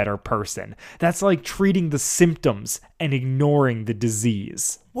be a better person. That's like treating the symptoms and ignoring the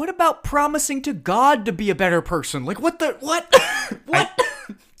disease. What about promising to God to be a better person? What?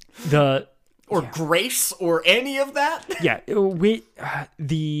 Or grace or any of that? Yeah,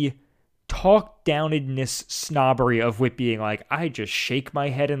 the talk downedness snobbery of Wit being like, I just shake my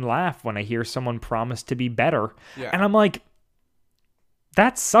head and laugh when I hear someone promise to be better. Yeah. And I'm like,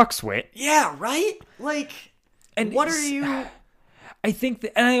 that sucks, Wit. Yeah, right? And what are you... I think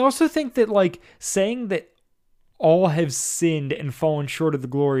that, and I also think that saying that all have sinned and fallen short of the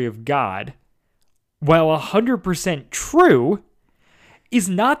glory of God, while 100% true, is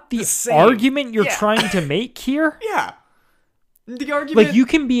not the same. argument you're Yeah. trying to make here. Yeah. The argument... You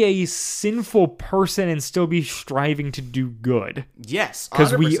can be a sinful person and still be striving to do good. Yes, 100%.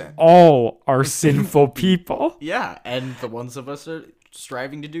 Because we all are sinful people. Yeah, and the ones of us are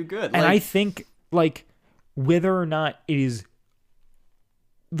striving to do good. And I think, whether or not it is,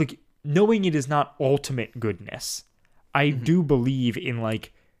 knowing it is not ultimate goodness, I do believe in,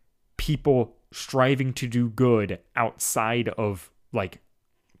 people striving to do good outside of,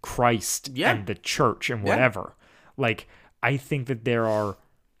 Christ and the church and whatever. I think that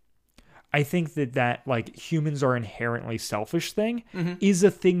that humans are inherently selfish thing is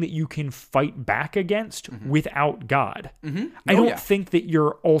a thing that you can fight back against without God. I don't think that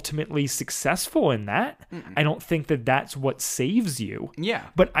you're ultimately successful in that. I don't think that that's what saves you. Yeah.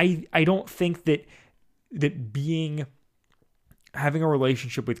 But I don't think that having a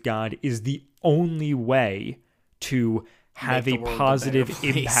relationship with God is the only way to have Make a the world a positive better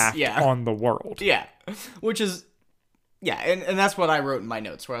place. impact Yeah. on the world. Yeah. Which is, yeah, and that's what I wrote in my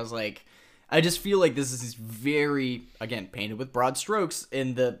notes, where I was like, I just feel like this is very, again, painted with broad strokes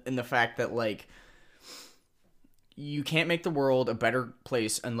in the fact that, like, you can't make the world a better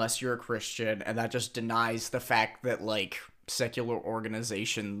place unless you're a Christian, and that just denies the fact that, like, secular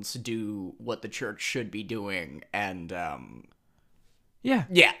organizations do what the church should be doing, and, Yeah.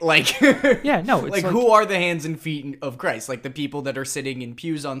 yeah, like, Yeah, no, it's like, like- who are the hands and feet of Christ? Like, the people that are sitting in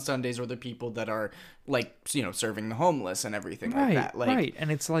pews on Sundays, or the people that are, like, you know, serving the homeless and everything like Right, that. Like, right.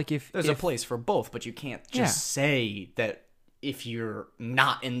 And it's like there's a place for both, but you can't just Yeah. say that if you're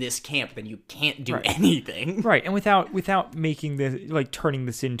not in this camp, then you can't do Right. anything. Right, and without making this, like, turning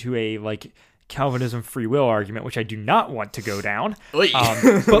this into a, like, Calvinism free will argument, which I do not want to go down. Oy.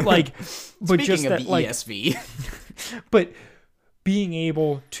 But like, but Speaking just of that, the like, ESV, but being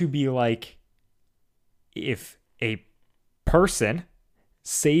able to be like, if a person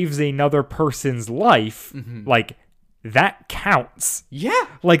saves another person's life, like, that counts. yeah,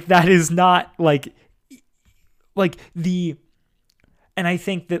 Like, that is not like the, and I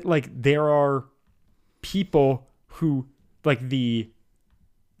think that, like, there are people who, like, the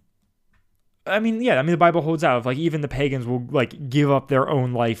Bible holds out of, like, even the pagans will, like, give up their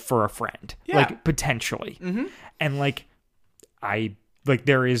own life for a friend, Yeah. like, potentially. And, like,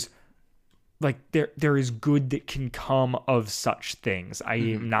 there is good that can come of such things. I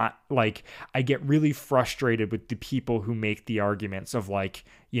am not, like, I get really frustrated with the people who make the arguments of, like,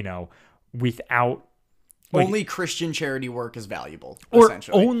 you know, without, like, only Christian charity work is valuable, or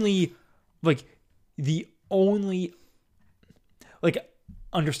essentially. only, like, the only, like,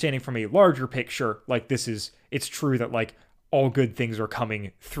 understanding from a larger picture, like, it's true that, like, all good things are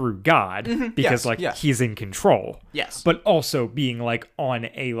coming through God because, Yes, like, yes. he's in control. Yes. But also being, like, on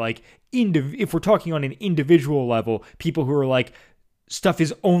a, like, if we're talking on an individual level, people who are like, stuff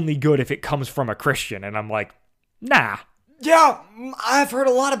is only good if it comes from a Christian. And I'm like, nah. Yeah, I've heard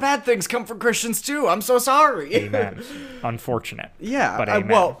a lot of bad things come from Christians too. I'm so sorry. Amen. Unfortunate. Yeah, But amen.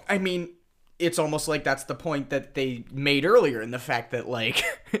 well, I mean, it's almost like that's the point that they made earlier in the fact that, like,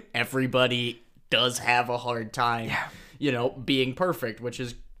 everybody does have a hard time, you know, being perfect, which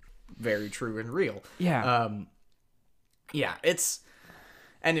is very true and real. Yeah. Yeah,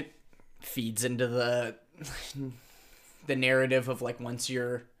 and it feeds into the narrative of, like, once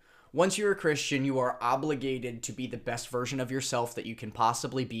you're a Christian, you are obligated to be the best version of yourself that you can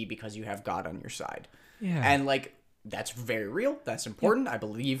possibly be because you have God on your side. Yeah. And, like, that's very real. That's important. I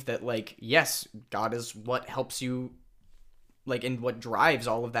believe that, like, yes, God is what helps you, like, and what drives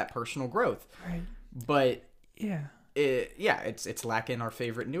all of that personal growth. Right. But Yeah. it's lacking our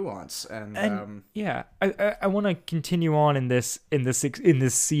favorite nuance. And yeah, I want to continue on in this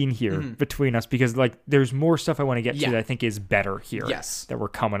scene here between us, because, like, there's more stuff I want to get to that I think is better here. Yes. That we're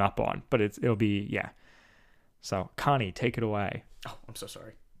coming up on, but it'll be, yeah. So, Connie, take it away. oh, I'm so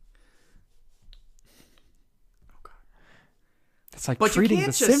sorry. It's like But you treating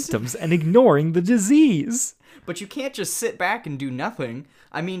can't the just- symptoms and ignoring the disease. But you can't just sit back and do nothing.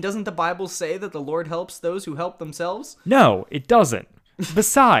 I mean, doesn't the Bible say that the Lord helps those who help themselves? No, it doesn't.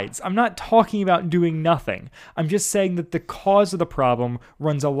 Besides, I'm not talking about doing nothing. I'm just saying that the cause of the problem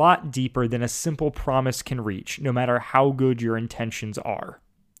runs a lot deeper than a simple promise can reach, no matter how good your intentions are.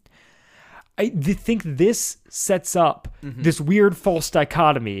 I think this sets up this weird false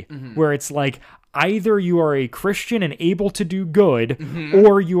dichotomy where it's like, either you are a Christian and able to do good,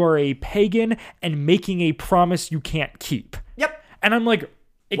 or you are a pagan and making a promise you can't keep. Yep. And I'm like,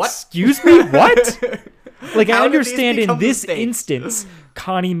 What? excuse me, what? Like, I How did these understand in become this mistakes? instance,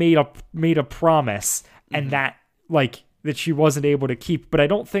 Connie made a promise, and that, like, that she wasn't able to keep, but I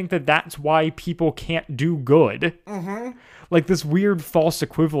don't think that that's why people can't do good. Like, this weird false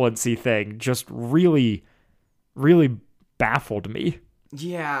equivalency thing just really, really baffled me.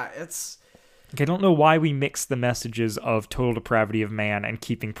 Yeah, it's... Like, I don't know why we mix the messages of total depravity of man and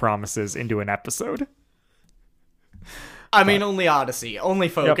keeping promises into an episode. I mean, only Odyssey, only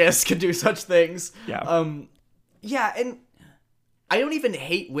Focus could do such things. Yeah. Yeah, and I don't even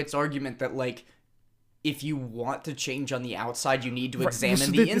hate Witt's argument that, like, if you want to change on the outside, you need to examine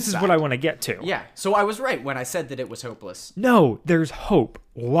So the inside. this is what I want to get to. Yeah, so I was right when I said that it was hopeless. No, there's hope.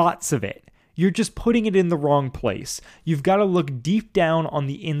 Lots of it. You're just putting it in the wrong place. You've got to look deep down on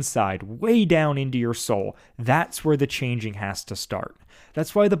the inside, way down into your soul. That's where the changing has to start.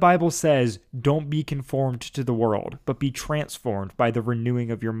 That's why the Bible says, don't be conformed to the world, but be transformed by the renewing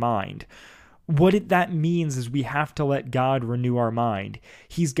of your mind. that means is we have to let God renew our mind.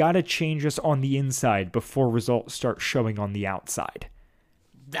 He's got to change us on the inside before results start showing on the outside.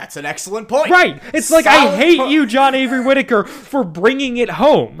 That's an excellent point. Right. It's like, I hate you, John Avery Whitaker, for bringing it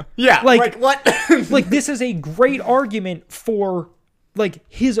home. Yeah. Like what? Like, this is a great argument for, like,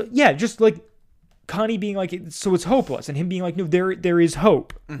 just like Connie being like, so it's hopeless, and him being like, no, there is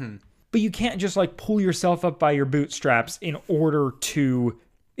hope. Mm-hmm. But you can't just like pull yourself up by your bootstraps in order to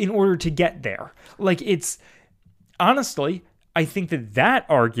get there. Like, it's honestly, I think that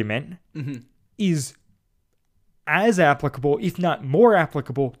argument is as applicable, if not more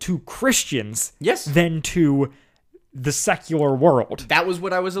applicable, to Christians than to the secular world. That was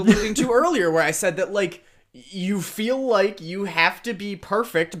what I was alluding to earlier, where I said that, like, you feel like you have to be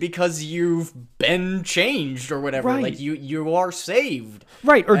perfect because you've been changed or whatever. Right. Like, you are saved.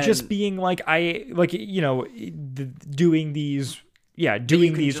 Right, or just being like, doing these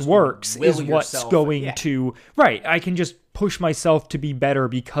works is what's going to... Right, I can just push myself to be better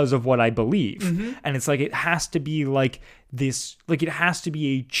because of what I believe. Mm-hmm. And it's like, it has to be like this, like, it has to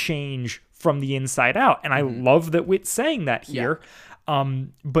be a change from the inside out. And I love that Whit's saying that here. Yeah.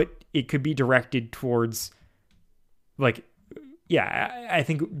 But it could be directed towards, like, I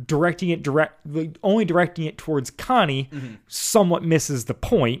think only directing it towards Connie somewhat misses the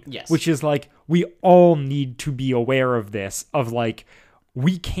point. Yes. Which is like, we all need to be aware of this, of like,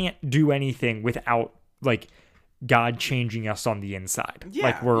 we can't do anything without like God changing us on the inside. Yeah,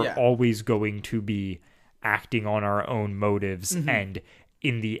 like, we're always going to be acting on our own motives and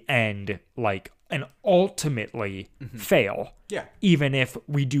in the end, like, and ultimately fail. Yeah. Even if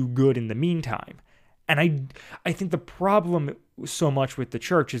we do good in the meantime. And I think the problem so much with the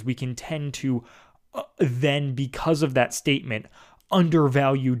church is we can tend to then, because of that statement,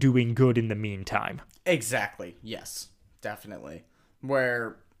 undervalue doing good in the meantime. Exactly. Yes, definitely.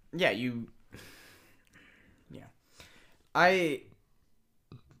 Where, I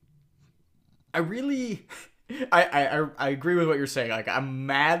really, I agree with what you're saying. Like, I'm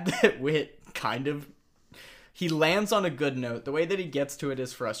mad that Whit he lands on a good note. The way that he gets to it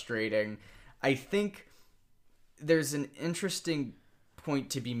is frustrating. I think there's an interesting point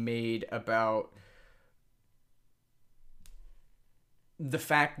to be made about the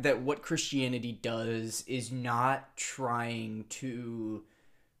fact that what Christianity does is not trying to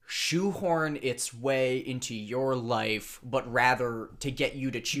shoehorn its way into your life, but rather to get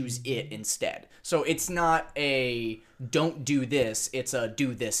you to choose it instead. So it's not a don't do this, it's a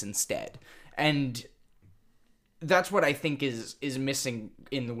do this instead. And that's what I think is missing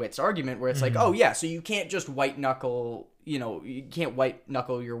in the Whit's argument, where it's like, oh yeah, so you can't just white knuckle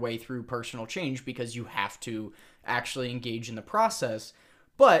your way through personal change because you have to actually engage in the process.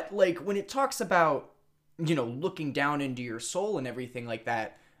 But like, when it talks about, looking down into your soul and everything like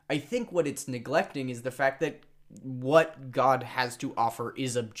that, I think what it's neglecting is the fact that what God has to offer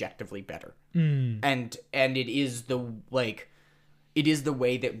is objectively better. And it is the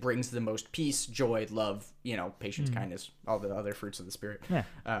way that brings the most peace, joy, love, patience, kindness, all the other fruits of the Spirit. Yeah.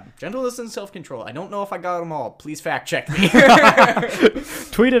 Gentleness and self-control. I don't know if I got them all. Please fact check me.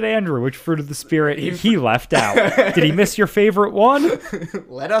 Tweet at Andrew which fruit of the Spirit he left out. Did he miss your favorite one?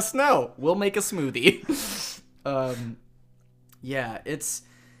 Let us know. We'll make a smoothie.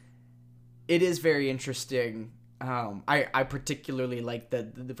 It is very interesting. I particularly like the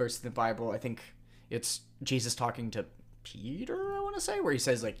verse in the Bible. I think it's Jesus talking to Peter, I want to say, where he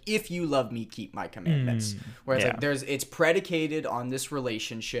says, like, if you love me, keep my commandments. Where it's like, it's predicated on this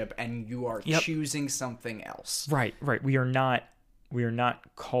relationship and you are choosing something else. Right. We are not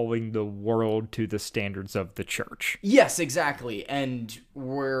calling the world to the standards of the church. Yes, exactly. And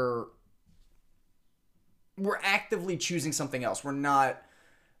we're actively choosing something else. We're not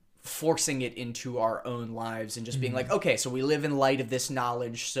forcing it into our own lives and just being like, okay, so we live in light of this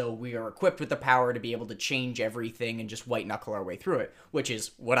knowledge, so we are equipped with the power to be able to change everything and just white knuckle our way through it, which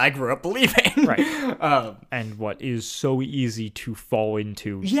is what I grew up believing. Right. And what is so easy to fall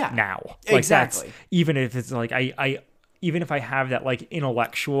into now. Like, exactly. That's, even if it's like, even if I have that like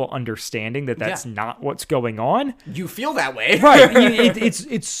intellectual understanding that's not what's going on, you feel that way. Right.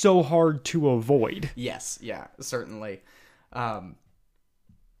 It's so hard to avoid. Yes. Yeah, certainly.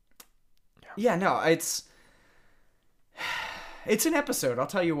 Yeah, no, it's an episode, I'll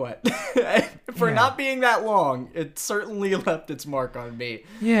tell you what. For not being that long, it certainly left its mark on me.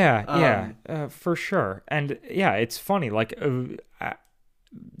 For sure. And yeah, it's funny, like,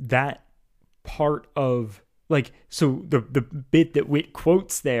 that part of, like, so the bit that Whit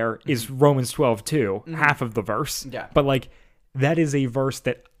quotes there is Romans 12:2, half of the verse. Yeah. But like, that is a verse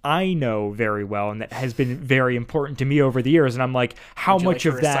that I know very well and that has been very important to me over the years. And I'm like, how Would you much like to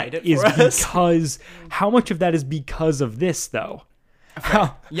of that recite it is for us? how much of that is because of this though?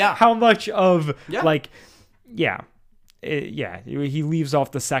 Yeah. How much of Yeah. like, he leaves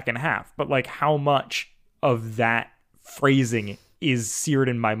off the second half, but like how much of that phrasing is seared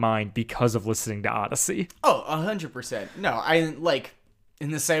in my mind because of listening to Odyssey? Oh, 100%. No, I like in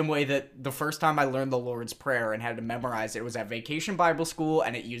the same way that the first time I learned the Lord's Prayer and had to memorize it was at Vacation Bible School,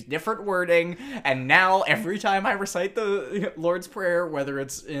 and it used different wording. And now every time I recite the Lord's Prayer, whether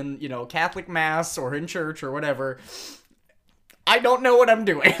it's in Catholic Mass or in church or whatever, I don't know what I'm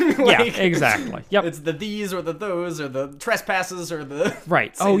doing. Yeah, exactly. Yep. It's the these or the those or the trespasses or the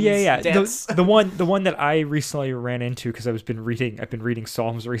Right. sins, Oh yeah. debts. The one that I recently ran into because I've been reading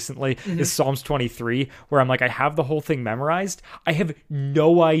Psalms recently is Psalms 23, where I'm like, I have the whole thing memorized. I have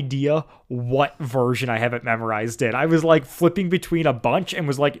no idea what version I have it memorized in. I was like flipping between a bunch and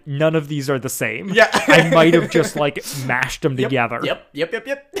was like, none of these are the same. Yeah. I might have just like mashed them together. Yep.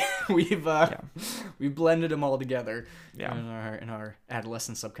 We've blended them all together. Yeah. In our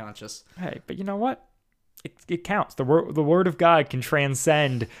adolescent subconscious. Hey, but you know what? It counts. The word of God can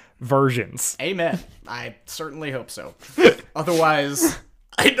transcend versions. Amen. I certainly hope so. Otherwise,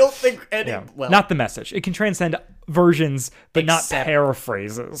 I don't think any. Yeah. Well, Not the message. It can transcend versions, but not Except-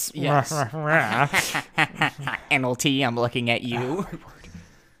 paraphrases. Yes. NLT. I'm looking at you.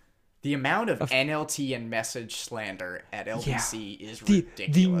 The amount of NLT and message slander at LBC is the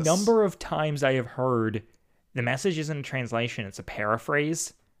ridiculous. number of times I have heard the message isn't a translation, it's a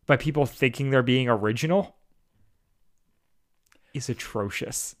paraphrase by people thinking they're being original is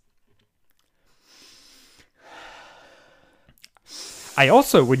atrocious. I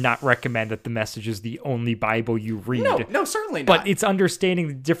also would not recommend that the message is the only Bible you read. No, certainly not. But it's understanding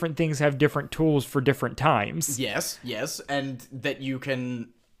that different things have different tools for different times. Yes, and that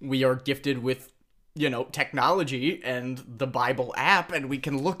we are gifted with, technology and the Bible app, and we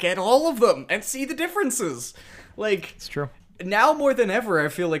can look at all of them and see the differences. Like, It's true. now more than ever, I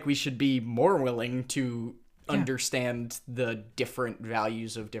feel like we should be more willing to understand the different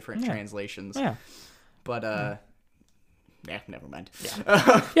values of different translations. Yeah. But, never mind.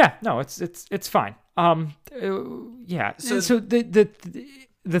 Yeah, no, it's fine. Yeah. So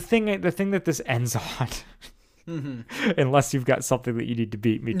the thing that this ends on, unless you've got something that you need to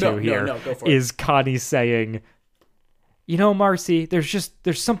beat me to here, no, go for it. is Connie saying, Marcy,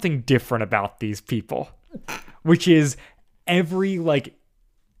 there's something different about these people, which is every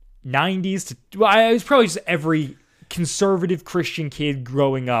 90s to it was probably just every conservative Christian kid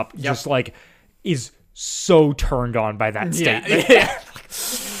growing up just is so turned on by that statement. Yeah.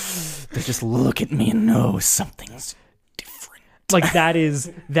 They just look at me and know something's different. That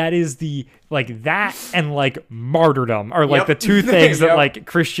is the that and martyrdom are Yep. the two things that Yep.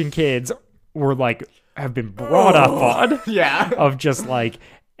 Christian kids were have been brought up on. Yeah. Of just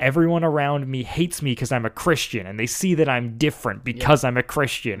everyone around me hates me because I'm a Christian, and they see that I'm different because I'm a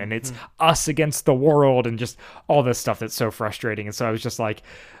Christian, and it's us against the world, and just all this stuff that's so frustrating. And so I was just like,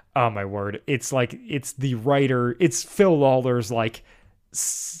 oh my word, it's it's the writer, it's Phil Lawler's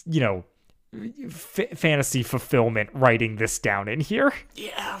fantasy fulfillment writing this down in here.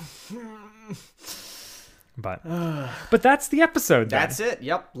 Yeah. But that's the episode then. That's it.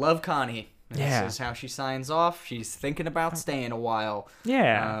 Yep. Love Connie. Yeah. This is how she signs off. She's thinking about staying a while.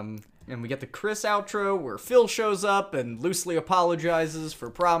 Yeah. And we get the Chris outro where Phil shows up and loosely apologizes for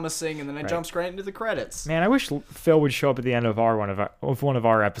promising, and then it jumps right into the credits. Man, I wish Phil would show up at the end of one of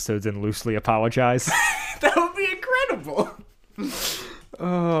our episodes and loosely apologize. That would be incredible.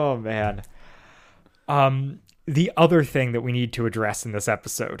 Oh man. The other thing that we need to address in this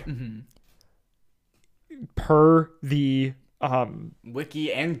episode, per the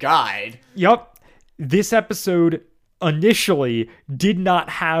Wiki and guide. Yep. This episode initially did not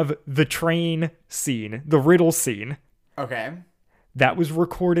have the train scene, the riddle scene. Okay. That was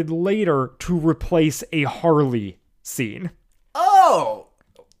recorded later to replace a Harley scene. Oh.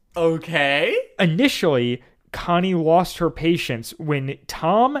 Okay. Initially, Connie lost her patience when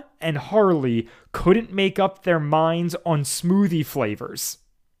Tom and Harley couldn't make up their minds on smoothie flavors.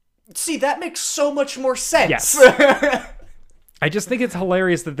 See, that makes so much more sense. Yes. I just think it's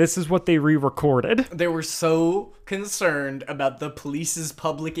hilarious that this is what they re-recorded. They were so concerned about the police's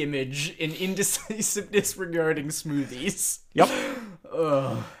public image and indecisiveness regarding smoothies. Yep.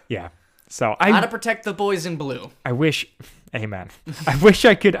 Yeah. So How to protect the boys in blue. I wish, amen. I wish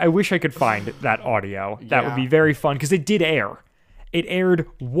I could find that audio. That would be very fun because it did air. It aired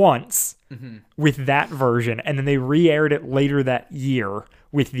once with that version, and then they re-aired it later that year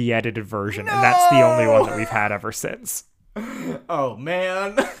with the edited version, and that's the only one that we've had ever since. Oh,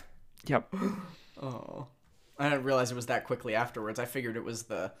 man. Yep. Oh. I didn't realize it was that quickly afterwards. I figured it was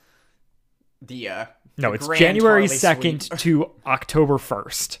the No, it's grand January Harley 2nd sweep. to October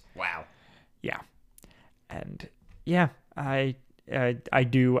 1st. Wow. Yeah. And yeah, I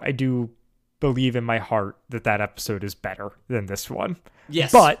do believe in my heart that episode is better than this one.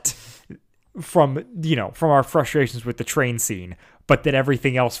 Yes. But from our frustrations with the train scene, but that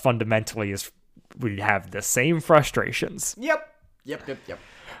everything else fundamentally is, we have the same frustrations. Yep.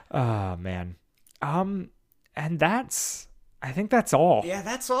 Oh, man. And I think that's all. Yeah,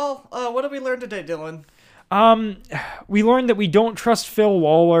 that's all. What did we learn today, Dylan? We learned that we don't trust Phil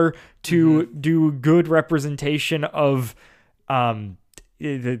Lawler to do good representation of the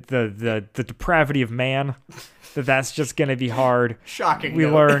depravity of man. That's just gonna be hard. Shocking. We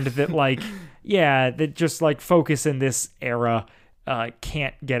note. learned that that just focus in this era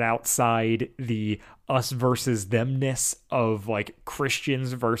can't get outside the us versus themness of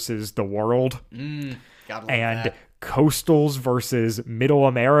Christians versus the world. Gotta love And that. coastals versus middle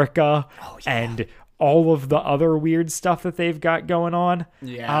America, and all of the other weird stuff that they've got going on.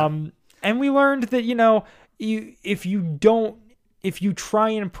 Yeah. And we learned that if you try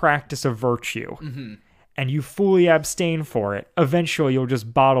and practice a virtue and you fully abstain for it, eventually you'll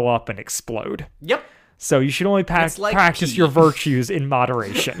just bottle up and explode. Yep. So you should only It's like practice pee. your virtues in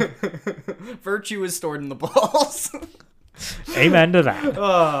moderation. Virtue is stored in the balls. Amen to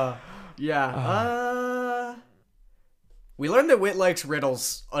that. Yeah. We learned that Whit likes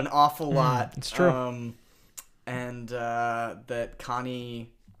riddles an awful lot. it's true. And that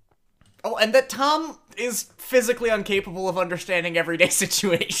Connie... Oh, and that Tom is physically incapable of understanding everyday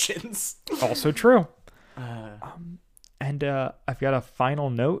situations. Also true. And I've got a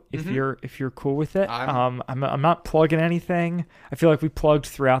final note if you're cool with it. I'm not plugging anything. I feel like we plugged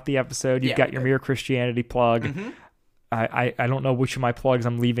throughout the episode. You've got your Mere Christianity plug. I don't know which of my plugs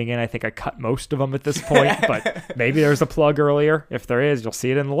I'm leaving in. I think I cut most of them at this point, but maybe there's a plug earlier. If there is, you'll see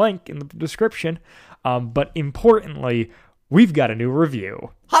it in the link in the description. But importantly, we've got a new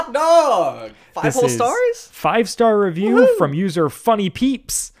review. Hot dog! This Whole is stars? 5-star review Woohoo! from user Funny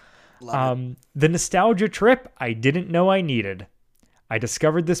Peeps. Love it. The nostalgia trip I didn't know I needed. I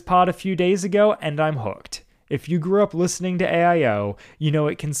discovered this pod a few days ago and I'm hooked. If you grew up listening to AIO, you know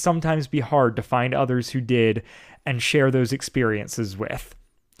it can sometimes be hard to find others who did and share those experiences with.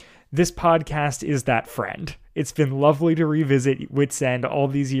 This podcast is that friend. It's been lovely to revisit Wits End all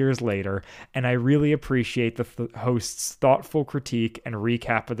these years later, and I really appreciate the host's thoughtful critique and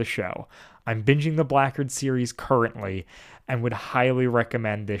recap of the show. I'm binging the Blackguard series currently and would highly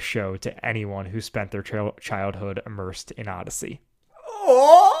recommend this show to anyone who spent their childhood immersed in Odyssey.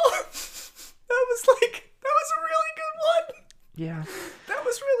 Oh, that was a really good one. Yeah. That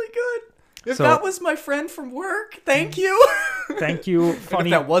was really good. If So- that was my friend from work, thank you. Thank you, And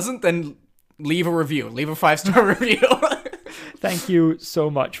Funny. if that wasn't, then leave a review. Leave a 5-star review. Thank you so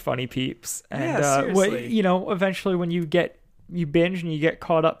much, Funny Peeps. And Yeah, seriously. eventually when you binge and you get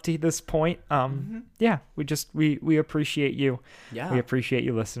caught up to this point, yeah, we appreciate you. Yeah. We appreciate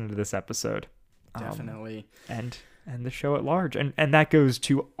you listening to this episode. Definitely. And the show at large. And that goes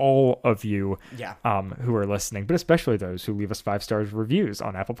to all of you Yeah. who are listening, but especially those who leave us 5-star reviews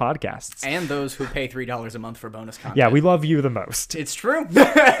on Apple Podcasts. And those who pay $3 a month for bonus content. Yeah, we love you the most. It's true.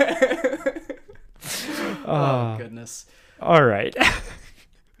 Oh, goodness. All right.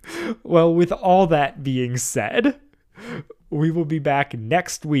 Well, with all that being said, we will be back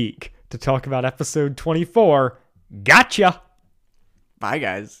next week to talk about episode 24. Gotcha! Bye,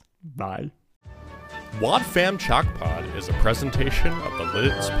 guys. Bye. Wad Fam Chalk Pod is a presentation of the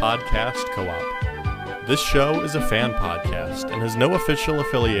Lids Podcast Co-op. This show is a fan podcast and has no official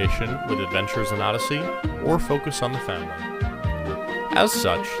affiliation with Adventures in Odyssey or Focus on the Family. As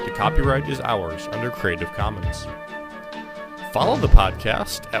such, the copyright is ours under Creative Commons. Follow the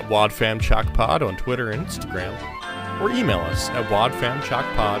podcast at WadFamChalkPod on Twitter and Instagram, or email us at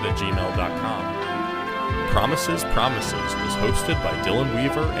wadfamchalkpod@gmail.com. Promises was hosted by Dylan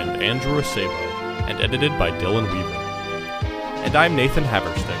Weaver and Andrew Acebo, and edited by Dylan Weaver. And I'm Nathan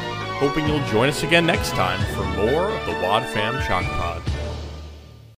Haverstick, hoping you'll join us again next time for more of the Wad Fam Chalk Pod.